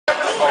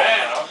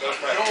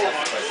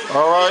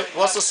All right,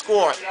 what's the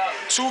score?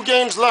 2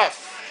 games left.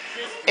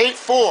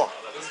 8-4.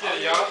 Let's get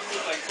it, y'all.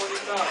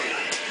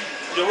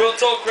 Your real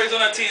talk, crazy on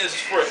that team is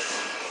free.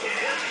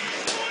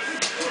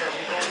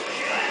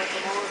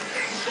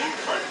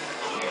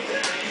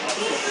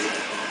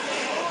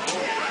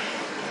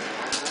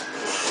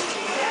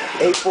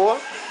 8-4?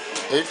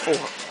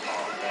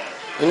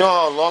 8-4. You know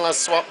how long I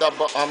swapped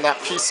that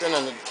piece in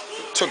and it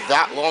took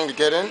that long to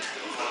get in?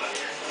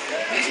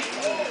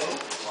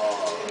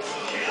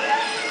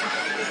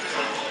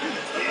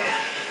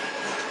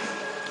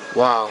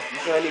 Wow. You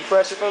feel any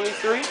pressure from these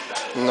three?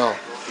 No.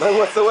 None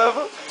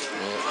whatsoever?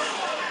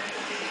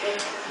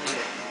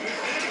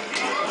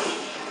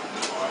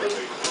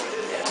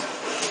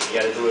 You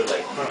gotta do it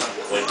like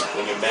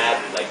when you're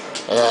mad, like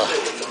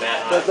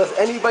mad. Does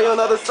anybody on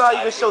the other side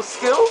even show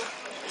skill?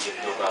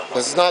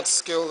 It's not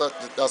skill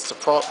that's the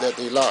prop that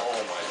they lack. Oh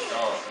my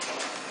god.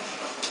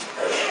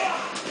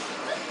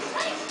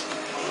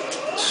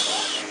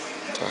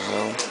 What the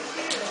hell?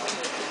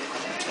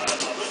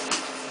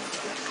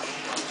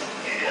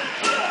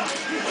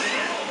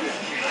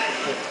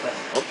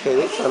 Okay,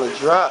 they trying to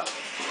drop.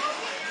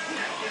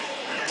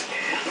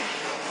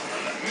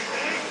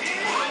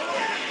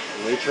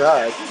 They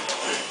tried.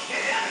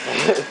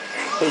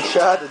 They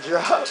tried to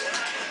drop.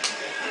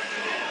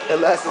 It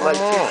lasted like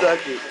 2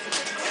 seconds.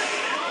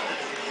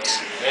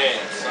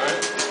 Damn, son.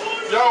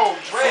 Yo,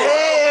 Dre.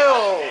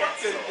 Damn!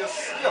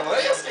 Your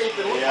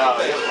landscaping look Yeah, like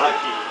that. you're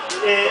lucky.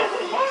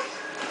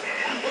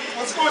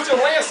 What's going with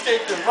your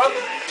landscaping,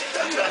 brother?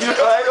 You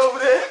flag over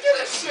there? Look at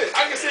that shit.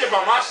 I can see it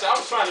by my shit. I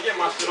was trying to get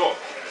my shit off.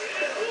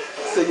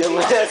 So your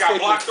My shit got landscape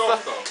blocked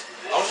off, though.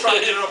 I was trying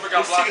to get it off, it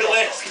got blocked off.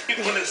 landscape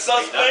when it's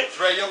suspect.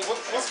 Dre, yo,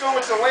 what's going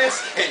with your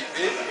landscape,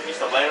 bitch? You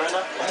still playing right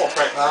now? I'm gonna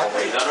practice.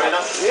 You done right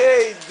now?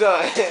 Yeah, he's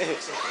done.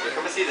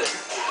 Come and see this.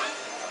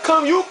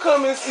 Come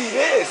and see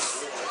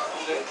this.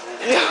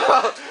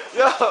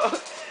 Yo.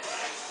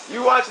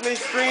 You watching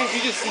these screens,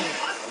 you just see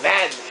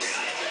madness.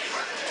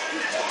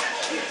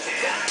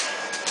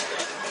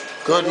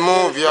 Good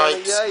move,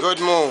 yikes. Good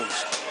move.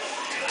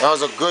 That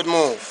was a good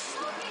move.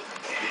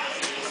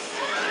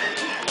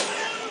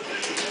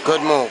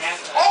 Good move.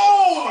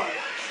 Oh!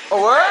 A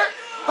word?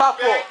 Pop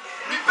up.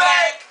 We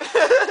back!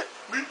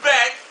 We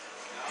back!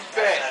 We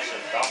back!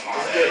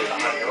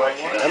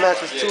 That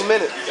match was 2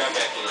 minutes.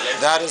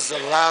 That is the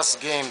last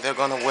game they're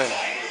gonna win.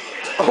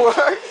 A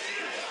word?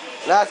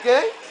 Last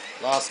game?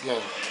 Last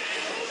game.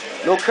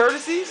 No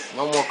courtesies?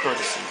 No more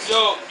courtesies.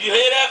 Yo, you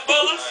hear that,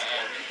 fellas?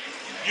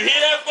 You hear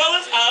that,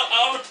 fellas? I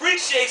don't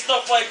appreciate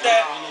stuff like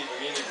that.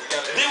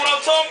 See what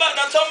I'm talking about?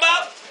 Know what I'm talking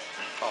about?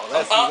 Oh,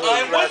 that's I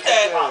ain't with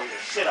that.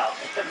 Shit out.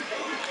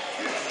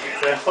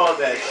 Say all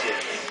that shit.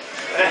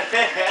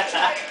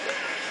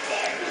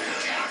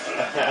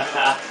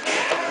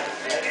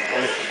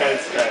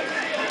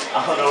 I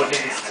don't know what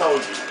niggas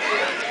told you.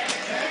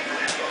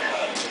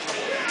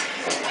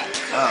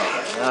 Oh,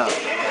 no.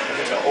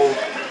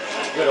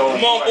 Good old.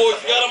 Come on, boys,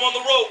 we got him on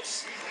the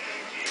ropes.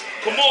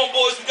 Come on,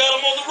 boys, we got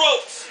him on the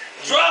ropes.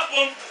 Drop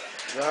him.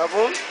 Drop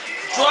him.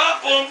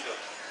 Drop him.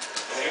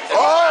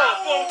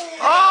 Oh!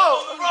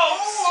 Oh!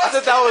 I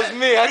thought that was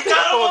me. I think I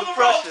got him felt on the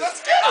the pressure.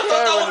 ropes. I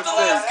thought that was the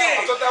last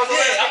game. I thought that was the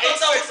last Yeah, I thought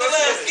that was the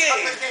last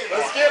game.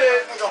 Let's get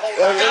it.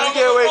 Let me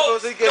get away from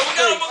this. Yo, we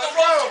got him on the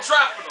ropes. I'm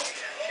dropping him.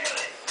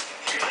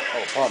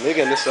 Oh, they're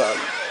getting this up.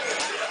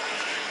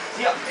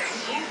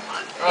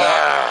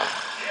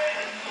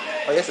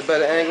 Oh, that's a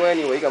better angle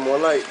anyway. You got more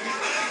light.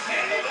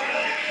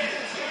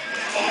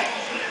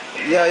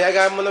 Yeah, y'all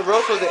got him on the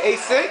ropes. Was it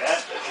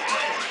 8-6?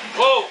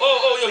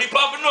 Oh, yo, he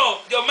popping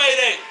off. Yo,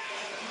 Mayday.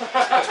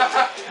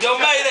 Yo,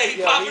 Mayday,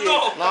 he popping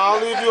off. Now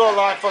I'll leave you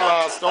alive for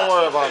last. Don't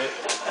worry about it.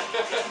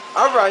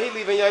 All right, he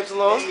leaving Yipes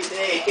alone.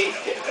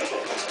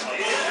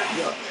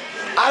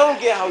 I don't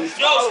get how he's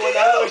following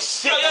that little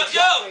shit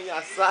on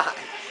your side.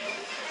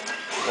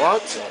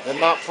 What? I did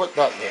not put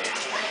that there.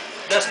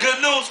 That's good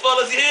news,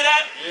 fellas. You hear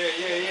that?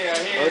 Yeah, I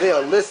hear Oh, they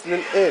are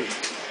listening in.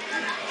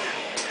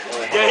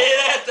 You hear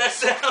that? That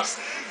sounds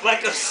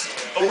like a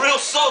real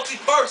salty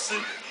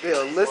person. They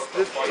are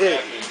listening What in.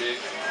 happened, big?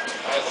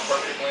 I had the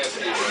perfect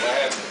landscape. What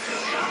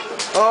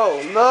happened?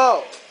 Oh,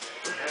 no.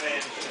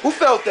 Who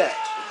felt that?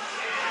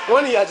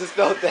 One of y'all just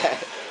felt that.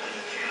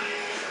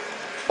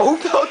 Who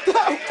felt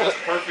that? That's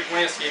perfect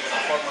landscape and I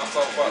fucked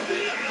myself up,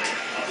 big.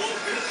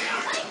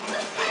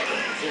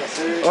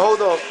 Oh,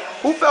 hold on.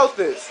 Who felt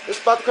this? It's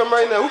about to come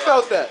right now. Who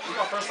felt that? This is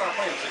my first time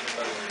playing chicken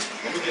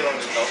nuggets. Let me get on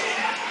this though.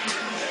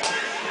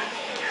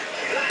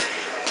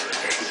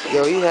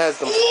 Yo, he has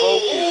some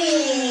focus.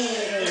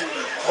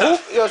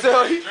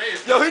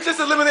 Yo, he just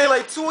eliminated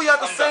like 2 of y'all at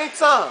the same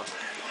time.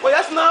 Wait,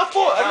 that's 9-4. That's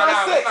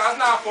not 6. It's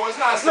not 4. It's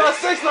not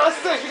 6. It's not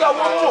 6. You got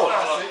one more.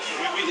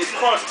 It's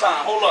crunch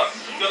time. Hold up.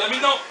 Yo, let me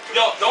know.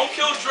 Yo, don't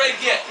kill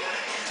Drake yet.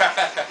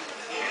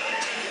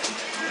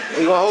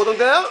 You gonna hold him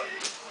down?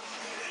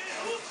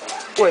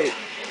 Wait,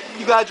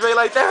 you got Dre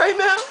like that right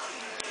now?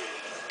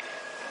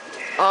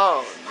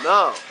 Oh,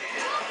 no.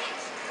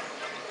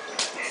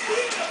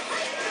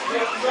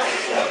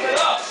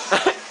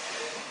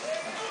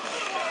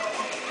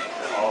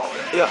 Oh,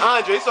 Yeah,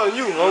 Andre, it's on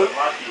you, homie.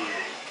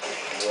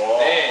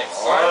 Damn,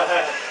 son.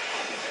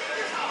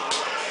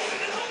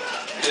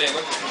 Damn,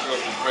 look at this girl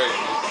be crazy.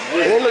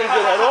 It ain't looking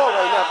good at all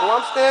right now. From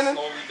where I'm standing.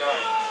 Slowly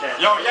dying.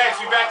 Yo, Yanks,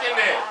 you back in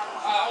there.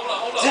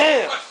 Hold up.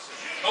 Damn.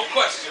 No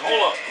question.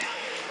 Hold up.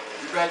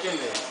 You back in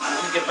there.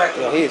 You get back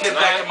in Yeah, get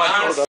back in my house.